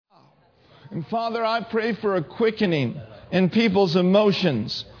And Father, I pray for a quickening in people's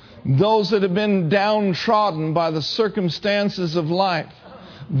emotions, those that have been downtrodden by the circumstances of life,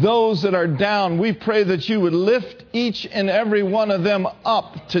 those that are down. We pray that you would lift each and every one of them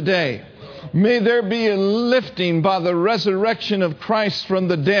up today. May there be a lifting by the resurrection of Christ from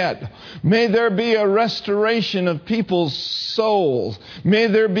the dead. May there be a restoration of people's souls. May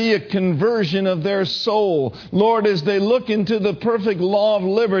there be a conversion of their soul. Lord, as they look into the perfect law of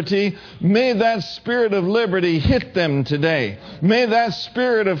liberty, may that spirit of liberty hit them today. May that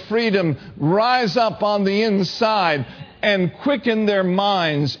spirit of freedom rise up on the inside and quicken their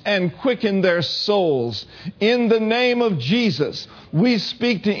minds and quicken their souls. In the name of Jesus, we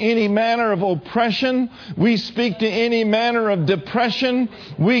speak to any manner of oppression. We speak to any manner of depression.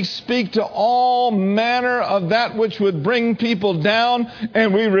 We speak to all manner of that which would bring people down,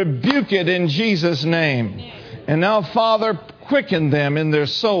 and we rebuke it in Jesus' name. And now, Father, quicken them in their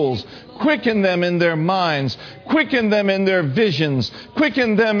souls. Quicken them in their minds. Quicken them in their visions.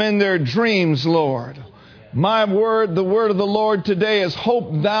 Quicken them in their dreams, Lord. My word, the word of the Lord today is,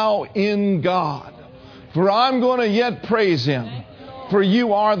 hope thou in God. For I'm going to yet praise Him. For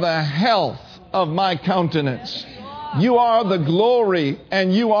you are the health of my countenance. You are the glory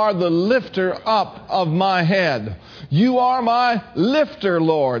and you are the lifter up of my head. You are my lifter,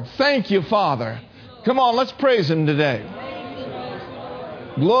 Lord. Thank you, Father. Come on, let's praise Him today.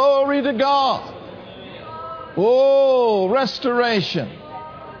 Glory to God. Oh, restoration.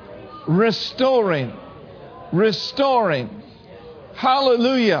 Restoring.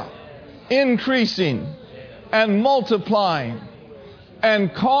 Hallelujah, increasing and multiplying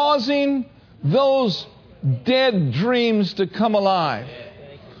and causing those dead dreams to come alive,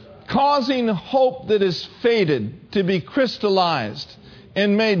 causing hope that is faded to be crystallized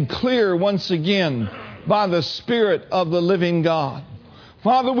and made clear once again by the Spirit of the living God.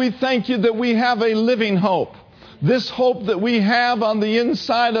 Father, we thank you that we have a living hope. This hope that we have on the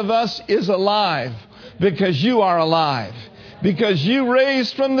inside of us is alive. Because you are alive. Because you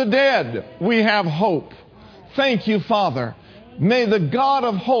raised from the dead, we have hope. Thank you, Father. May the God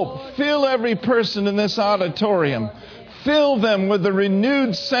of hope fill every person in this auditorium. Fill them with a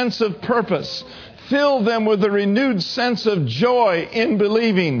renewed sense of purpose. Fill them with a renewed sense of joy in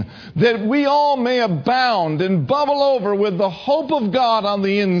believing, that we all may abound and bubble over with the hope of God on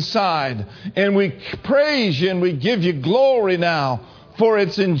the inside. And we praise you and we give you glory now. For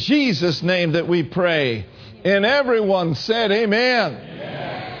it's in Jesus' name that we pray. And everyone said amen.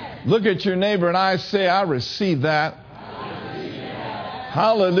 Amen. Look at your neighbor and I say, I receive that.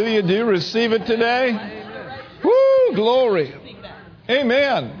 Hallelujah. Do you receive it today? Woo, glory.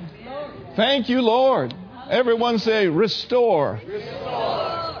 Amen. Thank you, Lord. Everyone say, restore.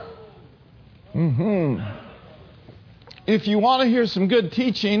 If you want to hear some good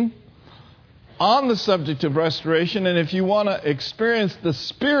teaching on the subject of restoration, and if you want to experience the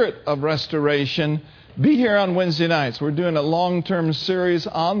spirit of restoration, be here on Wednesday nights. We're doing a long-term series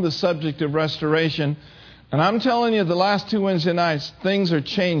on the subject of restoration. And I'm telling you, the last 2 Wednesday nights, things are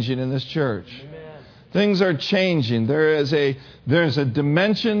changing in this church. Amen. Things are changing. There's a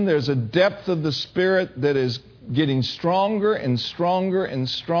dimension, there's a depth of the Spirit that is getting stronger and stronger and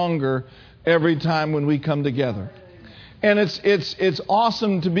stronger every time when we come together. And it's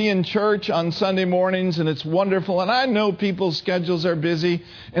awesome to be in church on Sunday mornings, and it's wonderful. And I know people's schedules are busy,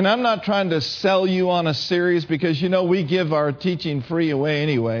 and I'm not trying to sell you on a series because, you know, we give our teaching free away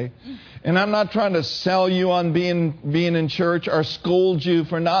anyway. And I'm not trying to sell you on being in church or scold you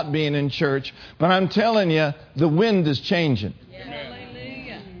for not being in church. But I'm telling you, the wind is changing.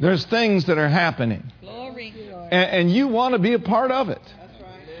 Hallelujah. There's things that are happening. Glory. And you want to be a part of it.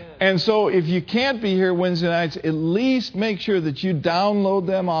 And so if you can't be here Wednesday nights, at least make sure that you download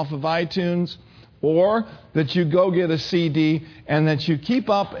them off of iTunes, or that you go get a CD, and that you keep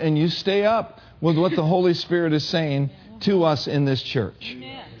up and you stay up with what the Holy Spirit is saying to us in this church.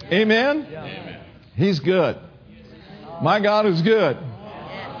 Amen? Amen? He's good. My God is good.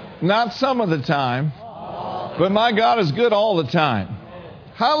 Not some of the time, but my God is good all the time.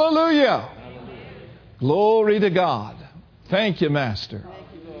 Hallelujah. Glory to God. Thank you, Master.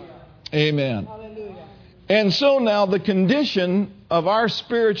 Amen. Hallelujah. And so now the condition of our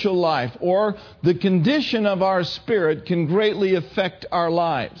spiritual life, or the condition of our spirit, can greatly affect our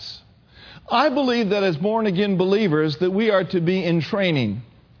lives. I believe that as born again believers that we are to be in training,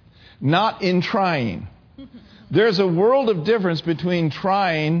 not in trying. There's a world of difference between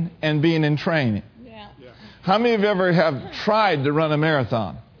trying and being in training. Yeah. How many of you ever have tried to run a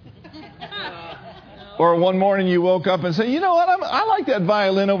marathon? Or one morning you woke up and said, you know what, I like that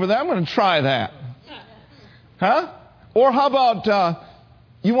violin over there. I'm going to try that. Huh? Or how about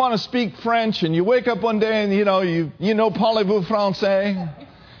you want to speak French, and you wake up one day and, you know parlez-vous français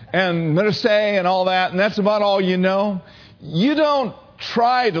and merci and all that, and that's about all you know. You don't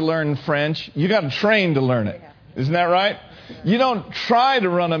try to learn French. You got to train to learn it. Isn't that right? You don't try to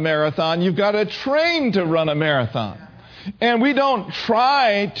run a marathon. You've got to train to run a marathon. And we don't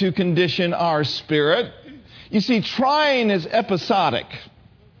try to condition our spirit. You see, trying is episodic,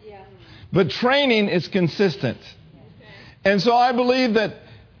 but training is consistent. And so I believe that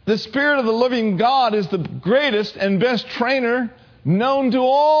the Spirit of the living God is the greatest and best trainer known to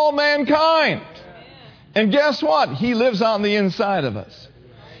all mankind. And guess what? He lives on the inside of us.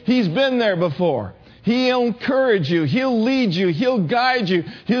 He's been there before. He'll encourage you. He'll lead you. He'll guide you.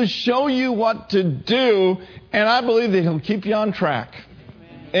 He'll show you what to do. And I believe that He'll keep you on track.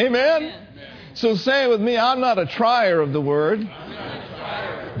 Amen? So say it with me, I'm not a trier of the Word,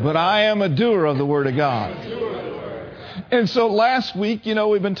 but I am a doer of the Word of God. And so last week,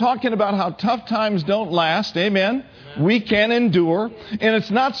 we've been talking about how tough times don't last. Amen? We can endure. And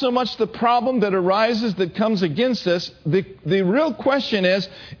it's not so much the problem that arises that comes against us. The real question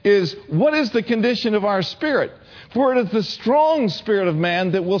is what is the condition of our spirit? For it is the strong spirit of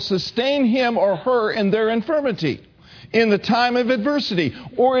man that will sustain him or her in their infirmity in the time of adversity.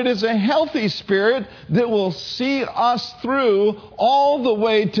 Or it is a healthy spirit that will see us through all the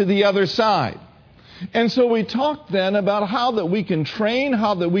way to the other side. And so we talked then about how that we can train,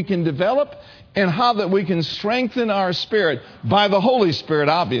 how that we can develop, and how that we can strengthen our spirit by the Holy Spirit,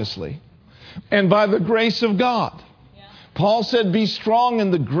 obviously, and by the grace of God. Yeah. Paul said, be strong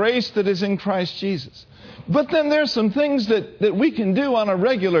in the grace that is in Christ Jesus. But then there's some things that we can do on a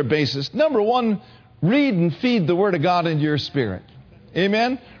regular basis. Number one, read and feed the Word of God into your spirit.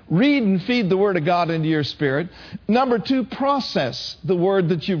 Amen? Read and feed the Word of God into your spirit. Number two, process the Word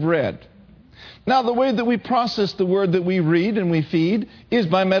that you've read. Now, the way that we process the Word that we read and we feed is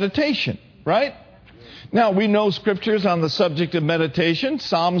by meditation, right? Now, we know scriptures on the subject of meditation,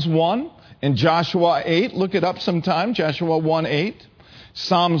 Psalms 1 and Joshua 8. Look it up sometime, Joshua 1:8.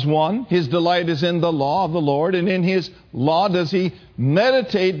 Psalms 1, his delight is in the law of the Lord, and in His law does he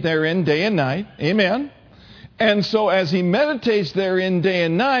meditate therein day and night. Amen. And so as he meditates therein day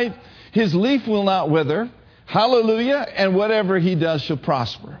and night, his leaf will not wither. Hallelujah. And whatever he does shall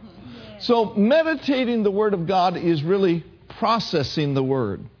prosper. So meditating the Word of God is really processing the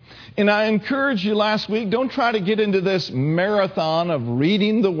Word. And I encouraged you last week, don't try to get into this marathon of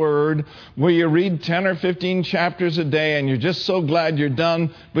reading the Word where you read 10 or 15 chapters a day and you're just so glad you're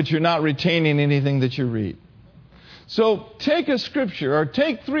done, but you're not retaining anything that you read. So take a scripture or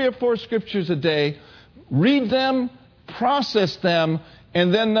take 3 or 4 scriptures a day, read them, process them,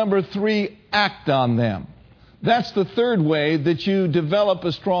 and then number 3, act on them. That's the third way that you develop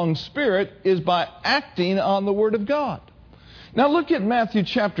a strong spirit, is by acting on the Word of God. Now look at Matthew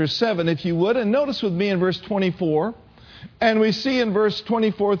chapter 7, if you would, and notice with me in verse 24. And we see in verse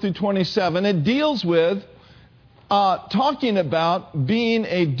 24 through 27, it deals with talking about being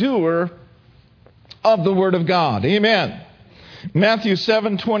a doer of the Word of God. Amen. Matthew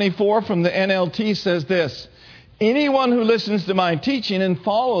 7:24 from the NLT says this, anyone who listens to my teaching and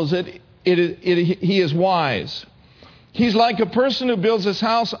follows it, he is wise. He's like a person who builds his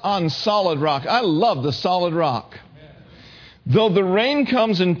house on solid rock. I love the solid rock. Though the rain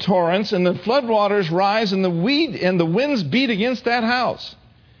comes in torrents and the floodwaters rise and the winds beat against that house,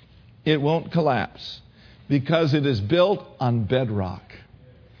 it won't collapse because it is built on bedrock.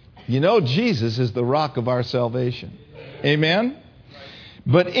 You know, Jesus is the rock of our salvation. Amen?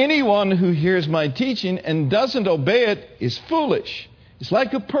 But anyone who hears my teaching and doesn't obey it is foolish. It's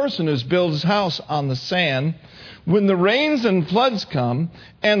like a person who's built his house on the sand. When the rains and floods come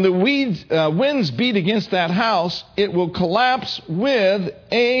and the winds beat against that house, it will collapse with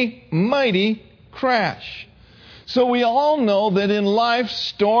a mighty crash. So we all know that in life,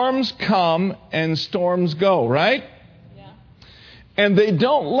 storms come and storms go, right? Yeah. And they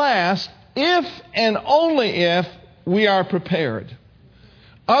don't last if and only if we are prepared.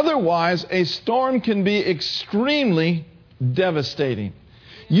 Otherwise, a storm can be extremely devastating.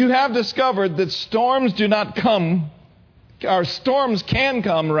 You have discovered that storms can come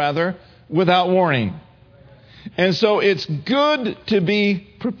without warning. And so it's good to be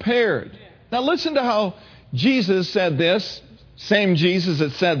prepared. Now listen to how Jesus said this, same Jesus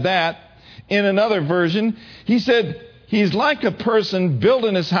that said that, in another version. He said, he's like a person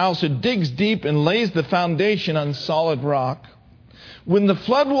building his house who digs deep and lays the foundation on solid rock. When the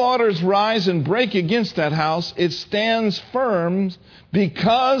floodwaters rise and break against that house, it stands firm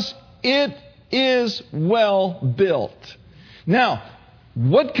because it is well built. Now,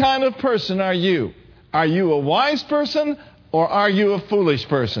 what kind of person are you? Are you a wise person? Or are you a foolish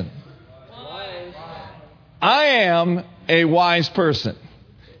person? I am a wise person.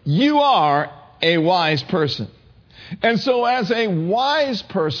 You are a wise person. And so as a wise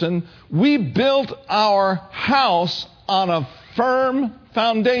person, we built our house on a firm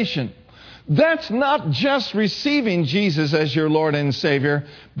foundation. That's not just receiving Jesus as your Lord and Savior,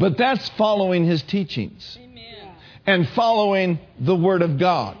 but that's following His teachings. Amen. And following the Word of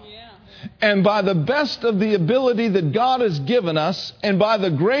God. Yeah. And by the best of the ability that God has given us, and by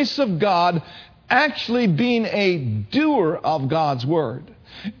the grace of God, actually being a doer of God's Word.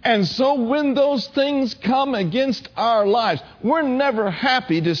 And so when those things come against our lives, we're never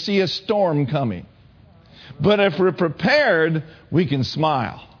happy to see a storm coming. But if we're prepared, we can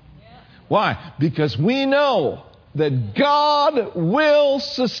smile. Why? Because we know that God will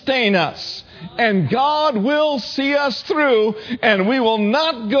sustain us. And God will see us through. And we will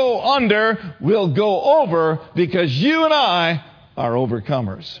not go under. We'll go over, because you and I are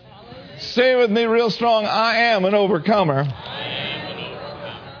overcomers. Say with me real strong, I am an overcomer.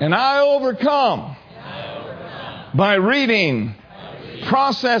 And I overcome by reading,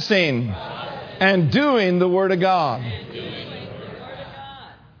 processing, and doing the Word of God.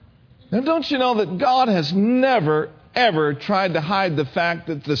 Now, don't you know that God has never, ever tried to hide the fact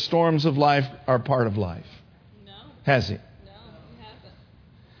that the storms of life are part of life? No. Has He? No, He hasn't.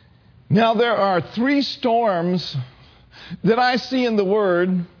 Now, there are 3 storms that I see in the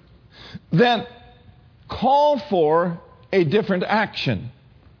Word that call for a different action.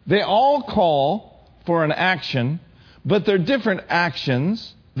 They all call for an action, but they're different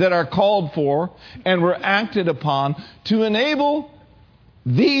actions that are called for and were acted upon to enable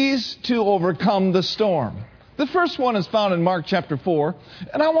these to overcome the storm. The first one is found in Mark chapter 4,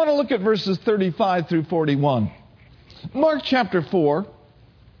 and I want to look at verses 35 through 41. Mark chapter 4,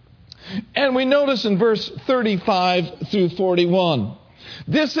 and we notice in verse 35 through 41.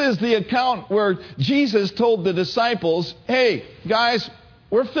 This is the account where Jesus told the disciples, hey, guys,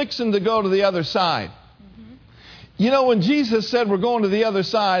 we're fixing to go to the other side. Mm-hmm. You know, when Jesus said we're going to the other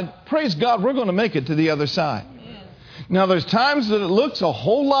side, praise God, we're going to make it to the other side. Yeah. Now, there's times that it looks a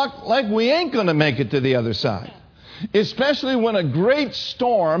whole lot like we ain't going to make it to the other side. Especially when a great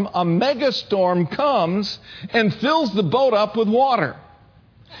storm, a mega storm, comes and fills the boat up with water.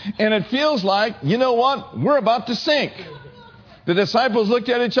 And it feels like, you know what, we're about to sink. The disciples looked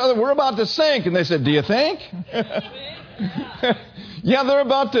at each other, we're about to sink. And they said, do you think? Yeah, they're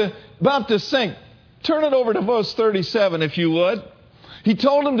about to sink. Turn it over to verse 37, if you would. He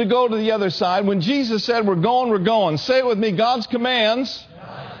told them to go to the other side. When Jesus said, we're going, we're going. Say it with me. God's commands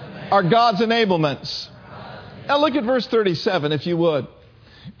are God's enablements. Now look at verse 37, if you would.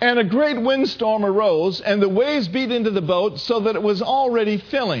 And a great windstorm arose, and the waves beat into the boat so that it was already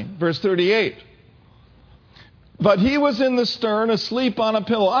filling. Verse 38. But he was in the stern, asleep on a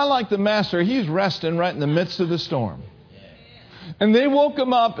pillow. I like the master. He's resting right in the midst of the storm. And they woke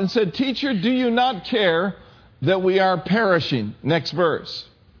him up and said, Teacher, do you not care that we are perishing? Next verse.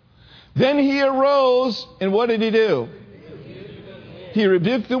 Then he arose, and what did he do? He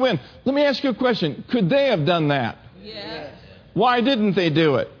rebuked the wind. Let me ask you a question. Could they have done that? Yes. Why didn't they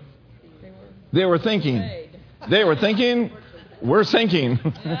do it? They were thinking. They were thinking, we're sinking.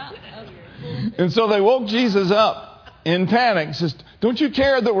 And so they woke Jesus up in panic. Says, don't you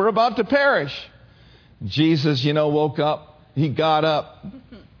care that we're about to perish? Jesus, woke up. He got up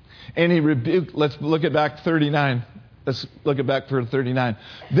and he rebuked. Let's look at back 39. Let's look at back for 39.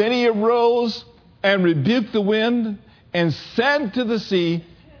 Then he arose and rebuked the wind and said to the sea,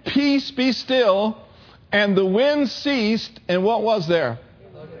 peace, be still. And the wind ceased. And what was there?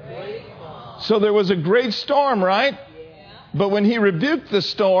 So there was a great storm, right? But when he rebuked the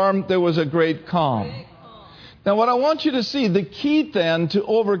storm, there was a great calm. Now, what I want you to see, the key then to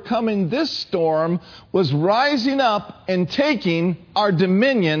overcoming this storm was rising up and taking our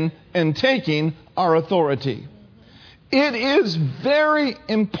dominion and taking our authority. It is very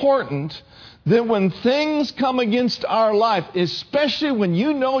important that when things come against our life, especially when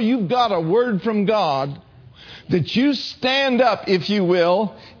you know you've got a word from God, that you stand up, if you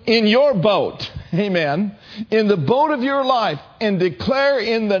will, in your boat, amen, in the boat of your life and declare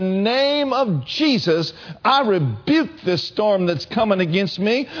in the name of Jesus, I rebuke this storm that's coming against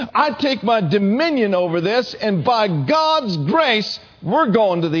me. I take my dominion over this, and by God's grace, we're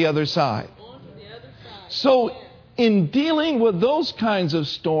going to the other side. So in dealing with those kinds of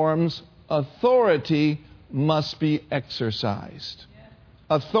storms, authority must be exercised.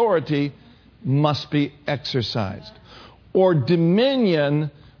 Authority must be exercised. Or dominion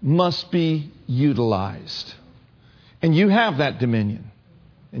must be utilized. And you have that dominion.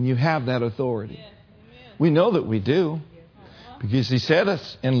 And you have that authority. We know that we do. Because he said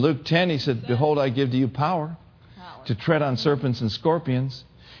us in Luke 10, he said, behold, I give to you power to tread on serpents and scorpions.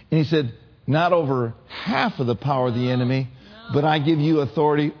 And he said, not over half of the power of the enemy, but I give you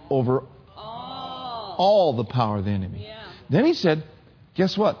authority over all the power of the enemy. Yeah. Then he said,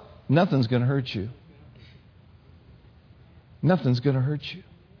 guess what? Nothing's going to hurt you. Nothing's going to hurt you.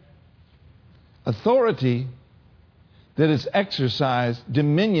 Authority that is exercised,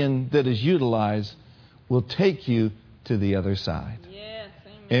 dominion that is utilized, will take you to the other side. Yes,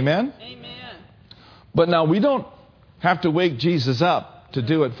 amen. Amen? Amen. But now we don't have to wake Jesus up to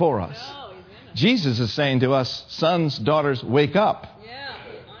do it for us. No, he's in us. Jesus is saying to us, sons, daughters, wake up Yeah,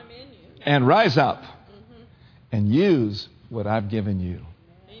 I'm in you. and rise up and use what I've given you.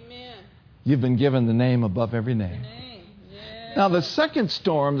 Amen. You've been given the name above every name. Name. Yes. Now, the second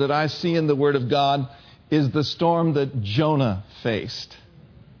storm that I see in the Word of God is the storm that Jonah faced.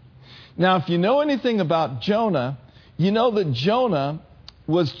 Now, if you know anything about Jonah, you know that Jonah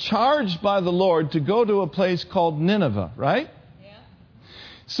was charged by the Lord to go to a place called Nineveh, right? Yeah.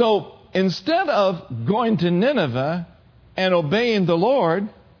 So instead of going to Nineveh and obeying the Lord,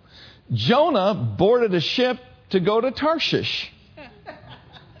 Jonah boarded a ship to go to Tarshish.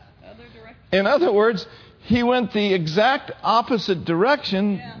 Other direction. In other words, he went the exact opposite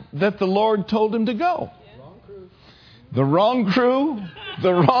direction that the Lord told him to go. The wrong crew,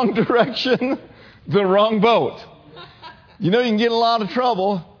 the wrong direction, the wrong boat. You know, you can get in a lot of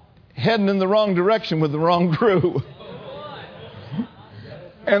trouble heading in the wrong direction with the wrong crew.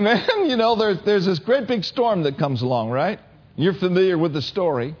 And then, you know, there's this great big storm that comes along, right? You're familiar with the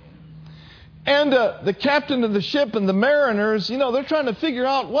story. And the captain of the ship and the mariners, you know, they're trying to figure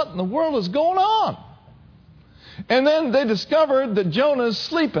out what in the world is going on. And then they discovered that Jonah's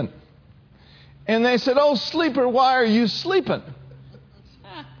sleeping. And they said, oh, sleeper, why are you sleeping?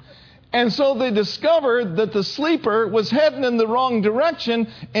 And so they discovered that the sleeper was heading in the wrong direction,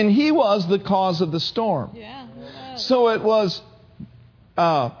 and he was the cause of the storm. Yeah. So it was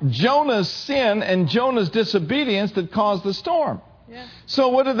Jonah's sin and Jonah's disobedience that caused the storm. Yeah. So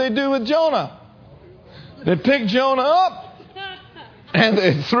what did they do with Jonah? They picked Jonah up and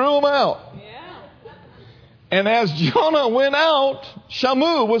they threw him out. Yeah. And as Jonah went out,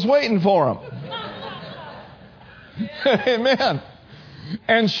 Shamu was waiting for him. Amen.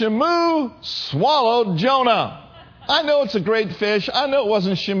 And Shamu swallowed Jonah. I know it's a great fish. I know it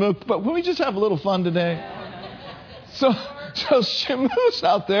wasn't Shamu, but will we just have a little fun today? So Shamu's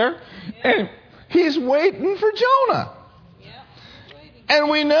out there and he's waiting for Jonah. Yeah. Waiting. And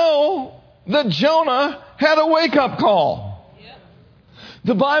we know that Jonah had a wake-up call. Yeah.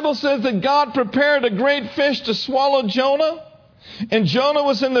 The Bible says that God prepared a great fish to swallow Jonah. And Jonah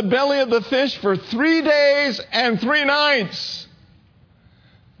was in the belly of the fish for 3 days and 3 nights.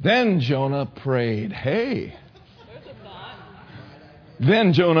 Then Jonah prayed. Hey. There's a thought.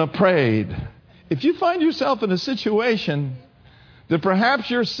 Then Jonah prayed. If you find yourself in a situation that perhaps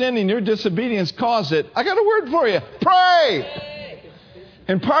your sin and your disobedience caused it, I got a word for you. Pray.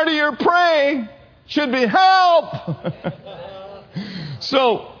 And part of your praying should be help.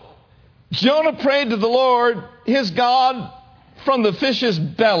 So Jonah prayed to the Lord, his God, from the fish's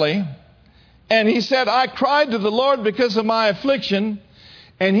belly. And he said, I cried to the Lord because of my affliction,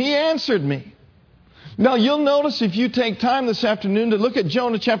 and he answered me. Now, you'll notice if you take time this afternoon to look at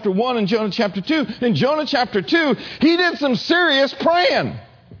Jonah chapter 1 and Jonah chapter 2. In Jonah chapter 2, he did some serious praying.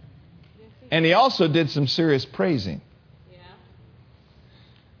 And he also did some serious praising. Yeah.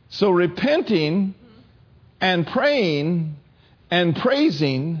 So repenting and praying and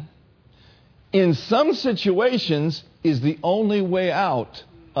praising in some situations is the only way out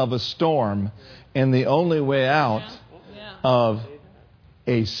of a storm and the only way out Yeah. of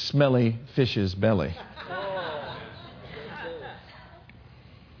a smelly fish's belly.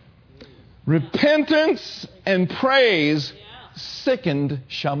 Repentance and praise sickened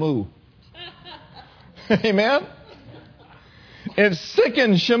Shamu. Amen? It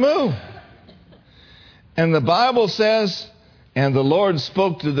sickened Shamu. And the Bible says, and the Lord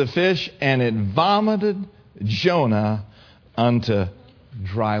spoke to the fish, and it vomited Jonah unto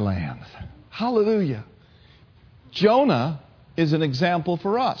dry land. Hallelujah. Jonah is an example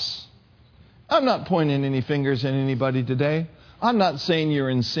for us. I'm not pointing any fingers at anybody today. I'm not saying you're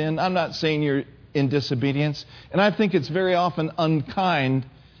in sin. I'm not saying you're in disobedience. And I think it's very often unkind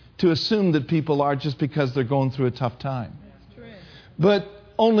to assume that people are just because they're going through a tough time. That's true. But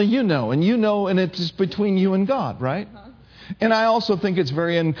only you know, and it's between you and God, right? And I also think it's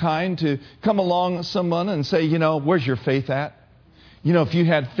very unkind to come along someone and say, you know, where's your faith at? You know, if you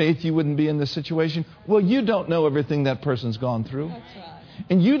had faith, you wouldn't be in this situation. Well, you don't know everything that person's gone through. That's right.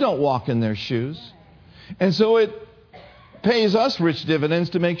 And you don't walk in their shoes. And so pays us rich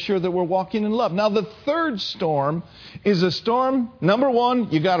dividends to make sure that we're walking in love. Now, the third storm is a storm. Number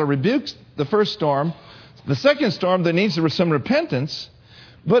one, you got to rebuke the first storm. The second storm, there needs some repentance.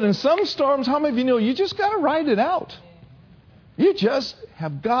 But in some storms, how many of you know you just got to ride it out? You just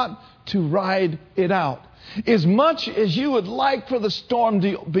have got to ride it out. As much as you would like for the storm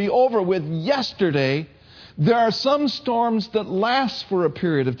to be over with yesterday, there are some storms that last for a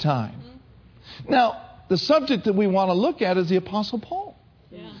period of time. Now, the subject that we want to look at is the Apostle Paul.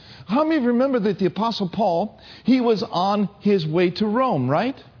 Yeah. How many of you remember that the Apostle Paul, he was on his way to Rome,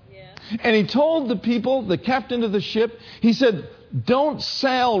 right? Yeah. And he told the people, the captain of the ship, he said, don't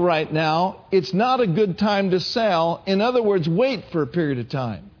sail right now. It's not a good time to sail. In other words, wait for a period of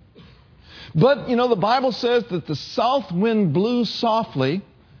time. But, you know, the Bible says that the south wind blew softly.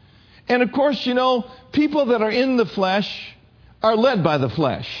 And, of course, you know, people that are in the flesh are led by the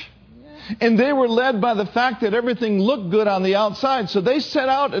flesh. And they were led by the fact that everything looked good on the outside. So they set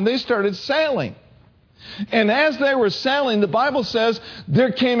out and they started sailing. And as they were sailing, the Bible says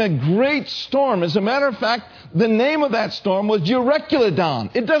there came a great storm. As a matter of fact, the name of that storm was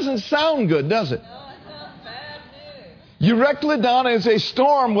Euroclydon. It doesn't sound good, does it? No, it sounds bad news. Euroclydon is a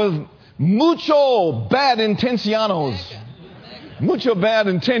storm with mucho bad intenciones. Mucho bad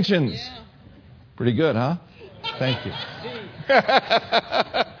intentions. Yeah. Pretty good, huh? Thank you.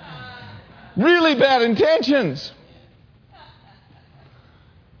 Really bad intentions.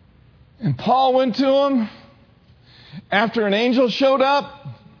 And Paul went to him after an angel showed up.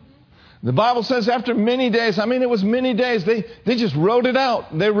 The Bible says after many days, I mean, it was many days, they just wrote it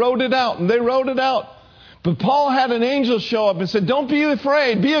out. They wrote it out and they wrote it out. But Paul had an angel show up and said, don't be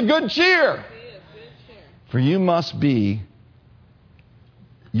afraid, be a good cheer. For you must be,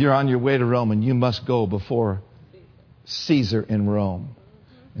 you're on your way to Rome and you must go before Caesar in Rome.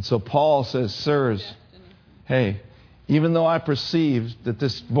 And so Paul says, sirs, hey, even though I perceived that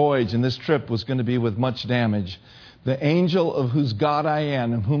this voyage and this trip was going to be with much damage, the angel of whose God I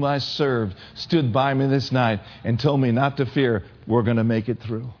am and whom I served stood by me this night and told me not to fear. We're going to make it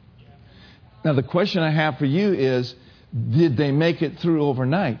through. Now, the question I have for you is, did they make it through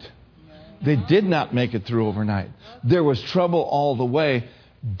overnight? They did not make it through overnight. There was trouble all the way,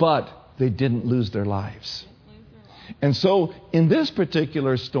 but they didn't lose their lives. And so, in this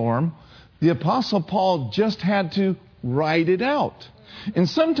particular storm, the Apostle Paul just had to ride it out. And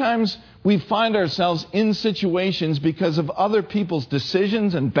sometimes we find ourselves in situations because of other people's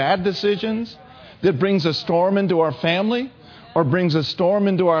decisions and bad decisions that brings a storm into our family or brings a storm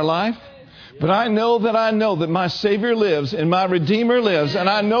into our life. But I know that my Savior lives and my Redeemer lives, and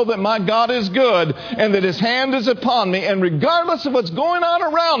I know that my God is good and that His hand is upon me, and regardless of what's going on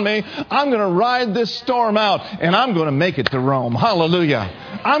around me, I'm going to ride this storm out and I'm going to make it to Rome. Hallelujah.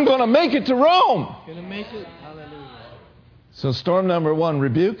 I'm going to make it to Rome. Going to make it. Hallelujah. So storm number 1,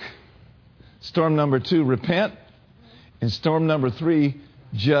 rebuke. Storm number 2, repent. And storm number 3,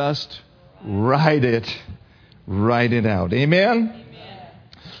 just ride it. Ride it out. Amen?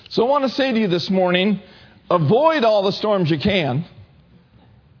 So I want to say to you this morning, avoid all the storms you can.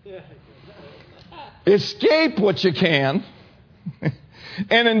 Escape what you can.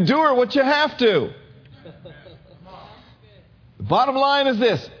 And endure what you have to. The bottom line is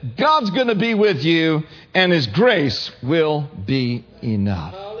this: God's going to be with you, and His grace will be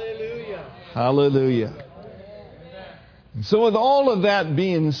enough. Hallelujah. Hallelujah. And so with all of that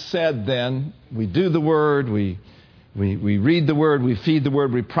being said, then, we do the Word, we read the Word, we feed the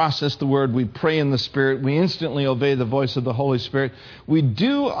Word, we process the Word, we pray in the Spirit, we instantly obey the voice of the Holy Spirit. We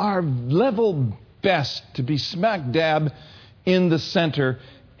do our level best to be smack dab in the center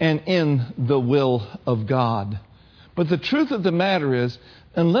and in the will of God. But the truth of the matter is,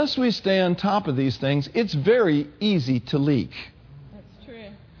 unless we stay on top of these things, it's very easy to leak. That's true.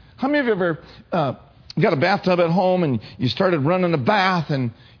 How many of you ever got a bathtub at home and you started running a bath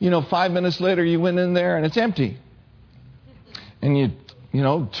and, 5 minutes later you went in there and it's empty? And you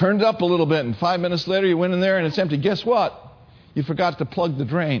turned it up a little bit and 5 minutes later you went in there and it's empty. Guess what? You forgot to plug the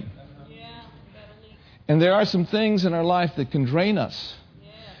drain. Yeah, that'll leak. And there are some things in our life that can drain us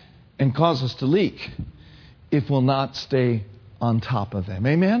and cause us to leak if we'll not stay on top of them.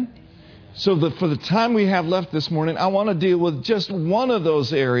 Amen? So for the time we have left this morning, I want to deal with just one of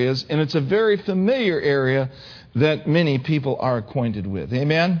those areas, and it's a very familiar area that many people are acquainted with.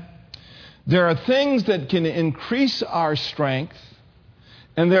 Amen? There are things that can increase our strength,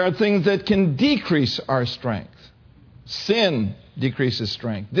 and there are things that can decrease our strength. Sin decreases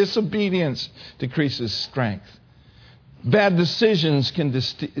strength. Disobedience decreases strength. Bad decisions can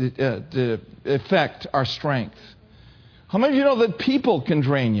affect our strength. How many of you know that people can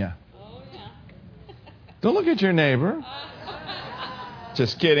drain you? Oh, yeah. Don't look at your neighbor.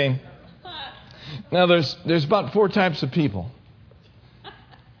 Just kidding. Now, there's about 4 types of people.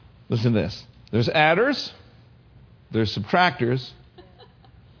 Listen to this. There's adders. There's subtractors.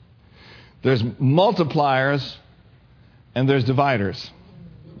 There's multipliers. And there's dividers.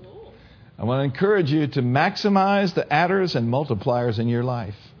 I want to encourage you to maximize the adders and multipliers in your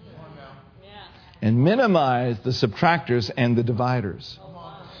life. And minimize the subtractors and the dividers.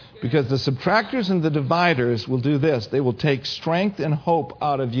 Because the subtractors and the dividers will do this. They will take strength and hope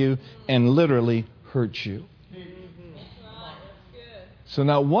out of you and literally hurt you. So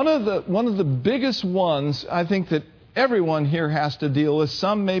now one of the biggest ones I think that everyone here has to deal with,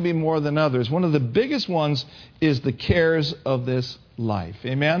 some maybe more than others. One of the biggest ones is the cares of this life.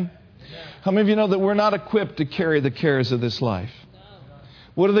 Amen? How many of you know that we're not equipped to carry the cares of this life?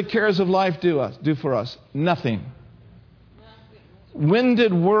 What do the cares of life do for us? Nothing. When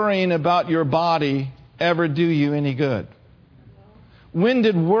did worrying about your body ever do you any good? When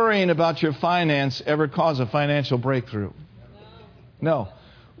did worrying about your finance ever cause a financial breakthrough? No.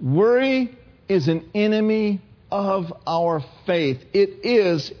 Worry is an enemy of our faith. It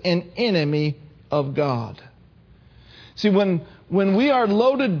is an enemy of God. See, when we are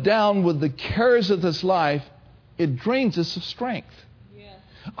loaded down with the cares of this life, it drains us of strength.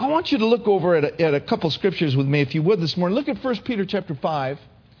 I want you to look over at a couple scriptures with me, if you would, this morning. Look at 1 Peter chapter 5.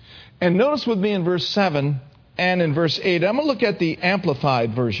 And notice with me in verse 7 and in verse 8. I'm going to look at the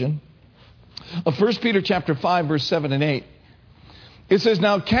Amplified version of 1 Peter chapter 5, verse 7 and 8. It says,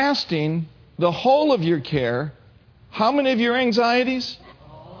 now casting the whole of your care, how many of your anxieties?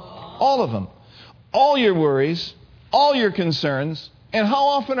 All of them. All your worries, all your concerns. And how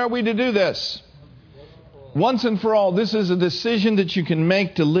often are we to do this? Once and for all. This is a decision that you can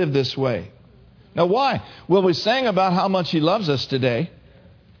make to live this way. Now why? Well, we sang about how much He loves us today.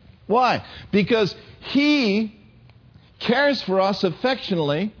 Why? Because He cares for us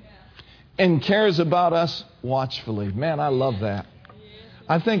affectionately and cares about us watchfully. Man, I love that.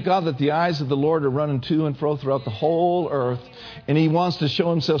 I thank God that the eyes of the Lord are running to and fro throughout the whole earth. And He wants to show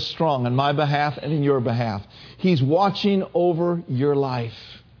Himself strong on my behalf and in your behalf. He's watching over your life.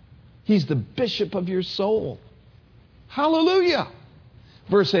 He's the bishop of your soul. Hallelujah.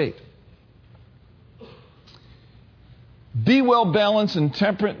 Verse 8. Be well balanced and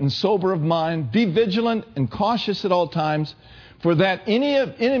temperate and sober of mind. Be vigilant and cautious at all times. For that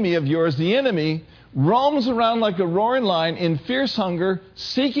enemy of yours, the enemy, roams around like a roaring lion in fierce hunger,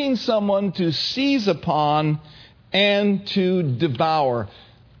 seeking someone to seize upon and to devour.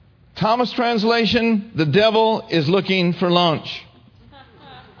 Thomas translation, the devil is looking for lunch.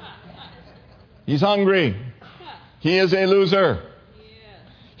 He's hungry. He is a loser.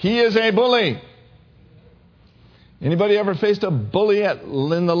 He is a bully. Anybody ever faced a bully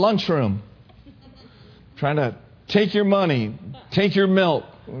in the lunchroom? Trying to take your money, take your milk,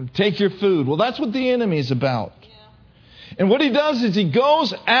 take your food. Well, that's what the enemy is about. And what he does is he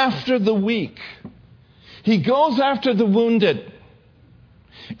goes after the weak. He goes after the wounded.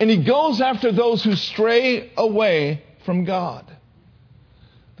 And he goes after those who stray away from God.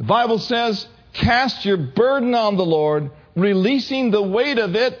 The Bible says, cast your burden on the Lord, releasing the weight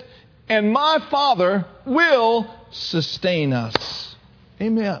of it, and my Father will sustain us.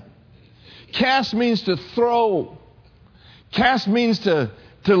 Amen. Cast means to throw. Cast means to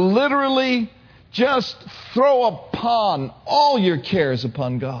literally just throw upon all your cares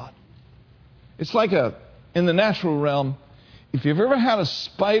upon God. It's like in the natural realm, if you've ever had a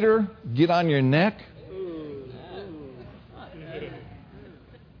spider get on your neck,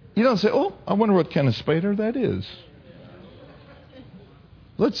 you don't say, oh, I wonder what kind of spider that is.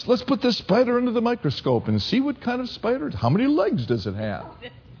 Let's put this spider under the microscope and see what kind of spider. How many legs does it have?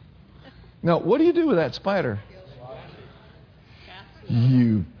 Now, what do you do with that spider?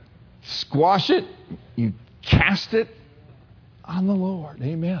 You squash it. You cast it on the Lord.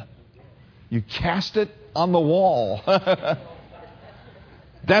 Amen. You cast it on the wall.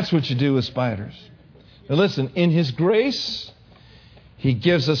 That's what you do with spiders. Now listen, in His grace, He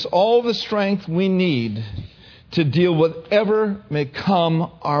gives us all the strength we need to deal with whatever may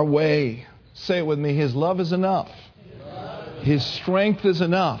come our way. Say it with me. His love is enough. His strength is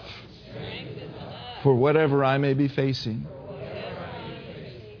enough for whatever I may be facing.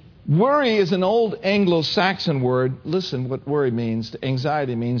 Worry is an old Anglo-Saxon word. Listen what worry means.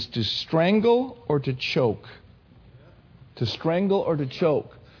 Anxiety means to strangle or to choke. To strangle or to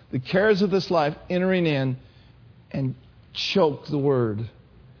choke. The cares of this life entering in and choke the word.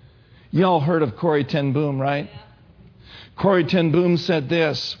 You all heard of Corrie ten Boom, right? Corrie ten Boom said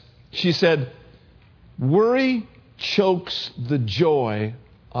this. She said, worry chokes the joy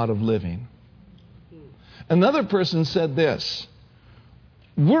out of living. Another person said this.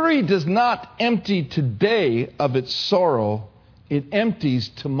 Worry does not empty today of its sorrow. It empties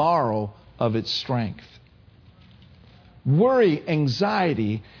tomorrow of its strength. Worry,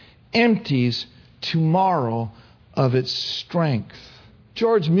 anxiety, empties tomorrow of its strength.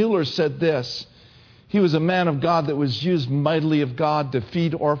 George Mueller said this. He was a man of God that was used mightily of God to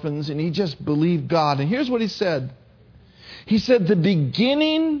feed orphans, and he just believed God. And here's what he said. He said, the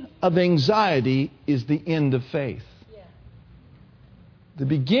beginning of anxiety is the end of faith. Yeah. The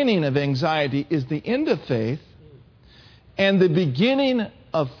beginning of anxiety is the end of faith, and the beginning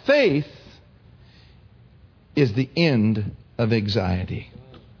of faith is the end of anxiety.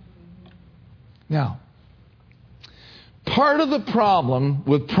 Now, part of the problem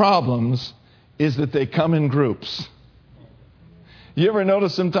with problems is that they come in groups. You ever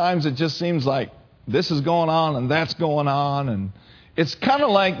notice sometimes it just seems like this is going on and that's going on, and it's kind of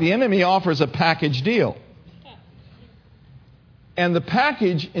like the enemy offers a package deal. And the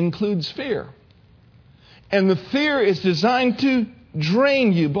package includes fear. And the fear is designed to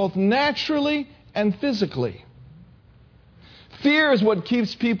drain you both naturally and physically. Fear is what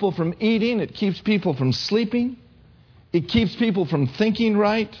keeps people from eating. It keeps people from sleeping. It keeps people from thinking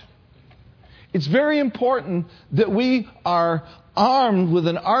right. It's very important that we are armed with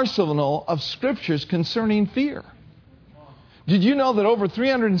an arsenal of scriptures concerning fear. Did you know that over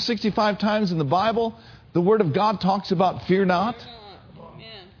 365 times in the Bible, the Word of God talks about fear not?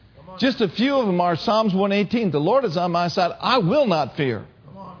 Just a few of them are Psalms 118. The Lord is on my side. I will not fear.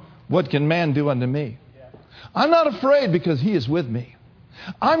 What can man do unto me? I'm not afraid because He is with me.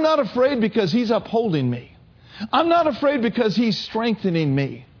 I'm not afraid because He's upholding me. I'm not afraid because He's strengthening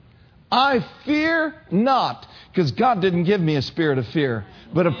me. I fear not, because God didn't give me a spirit of fear,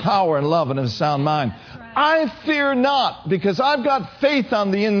 but of power and love and of a sound mind. I fear not, because I've got faith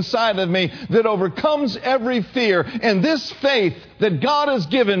on the inside of me that overcomes every fear. And this faith that God has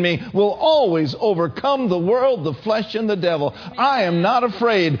given me will always overcome the world, the flesh, and the devil. I am not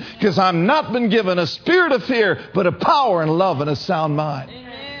afraid, because I've not been given a spirit of fear, but of power and love and a sound mind.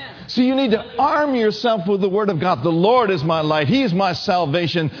 So you need to arm yourself with the Word of God. The Lord is my light. He is my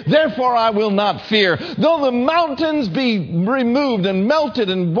salvation. Therefore I will not fear. Though the mountains be removed and melted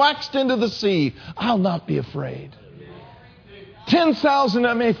and waxed into the sea, I'll not be afraid. 10,000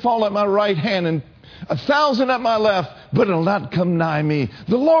 that may fall at my right hand and 1,000 at my left, but it'll not come nigh me.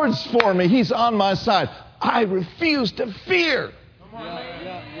 The Lord's for me. He's on my side. I refuse to fear.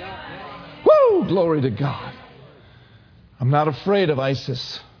 Woo! Glory to God. I'm not afraid of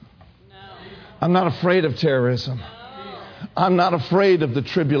ISIS. I'm not afraid of terrorism. I'm not afraid of the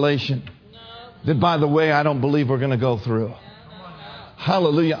tribulation that, by the way, I don't believe we're going to go through.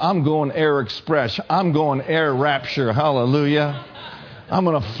 Hallelujah. I'm going air express. I'm going air rapture. Hallelujah. I'm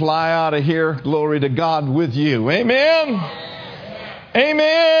going to fly out of here. Glory to God with you. Amen.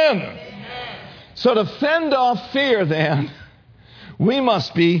 Amen. So to fend off fear, then, we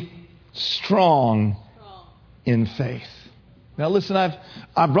must be strong in faith. Now listen,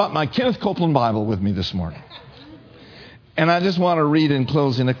 I brought my Kenneth Copeland Bible with me this morning. And I just want to read in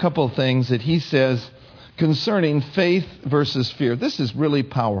closing a couple of things that he says concerning faith versus fear. This is really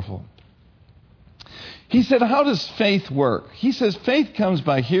powerful. He said, how does faith work? He says, faith comes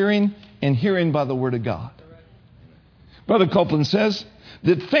by hearing, and hearing by the Word of God. Brother Copeland says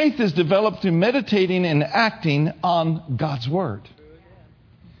that faith is developed through meditating and acting on God's Word.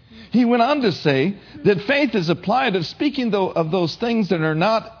 He went on to say that faith is applied of speaking of those things that are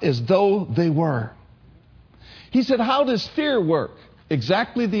not as though they were. He said, how does fear work?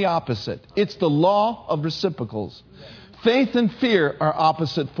 Exactly the opposite. It's the law of reciprocals. Faith and fear are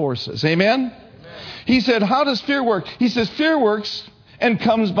opposite forces. Amen? He said, how does fear work? He says, fear works and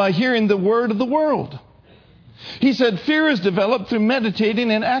comes by hearing the word of the world. He said, fear is developed through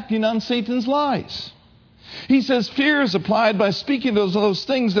meditating and acting on Satan's lies. He says fear is applied by speaking of those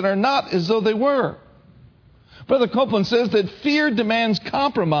things that are not as though they were. Brother Copeland says that fear demands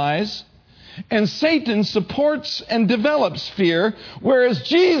compromise, and Satan supports and develops fear, whereas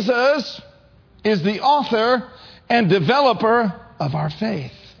Jesus is the author and developer of our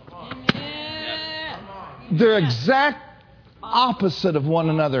faith. They're exact opposite of one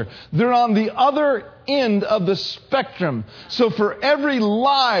another. They're on the other end of the spectrum. So for every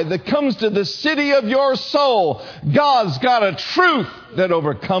lie that comes to the city of your soul, God's got a truth that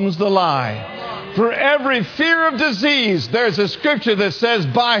overcomes the lie. For every fear of disease, there's a scripture that says,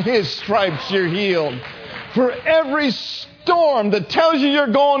 by His stripes you're healed. For every storm that tells you you're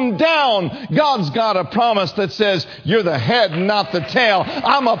going down, God's got a promise that says you're the head, not the tail.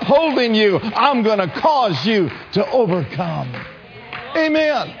 I'm upholding you. I'm going to cause you to overcome.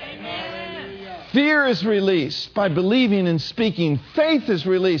 Amen. Fear is released by believing and speaking. Faith is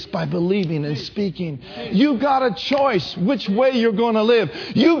released by believing and speaking. You got a choice which way you're going to live.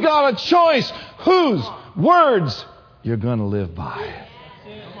 You got a choice whose words you're going to live by.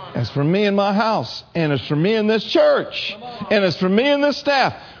 As for me and my house, and as for me and this church, and as for me and this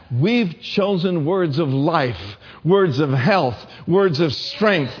staff, we've chosen words of life, words of health, words of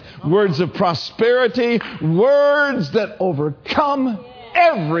strength, words of prosperity, words that overcome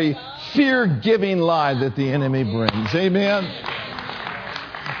every fear-giving lie that the enemy brings. Amen?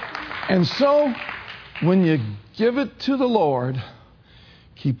 And so, when you give it to the Lord,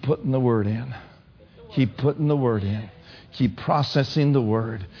 keep putting the Word in. Keep putting the Word in. Keep processing the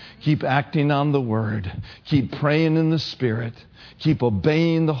Word. Keep acting on the Word. Keep praying in the Spirit. Keep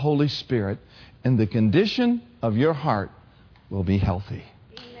obeying the Holy Spirit. And the condition of your heart will be healthy.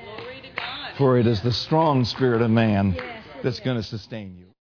 Glory to God. For it is the strong spirit of man that's going to sustain you.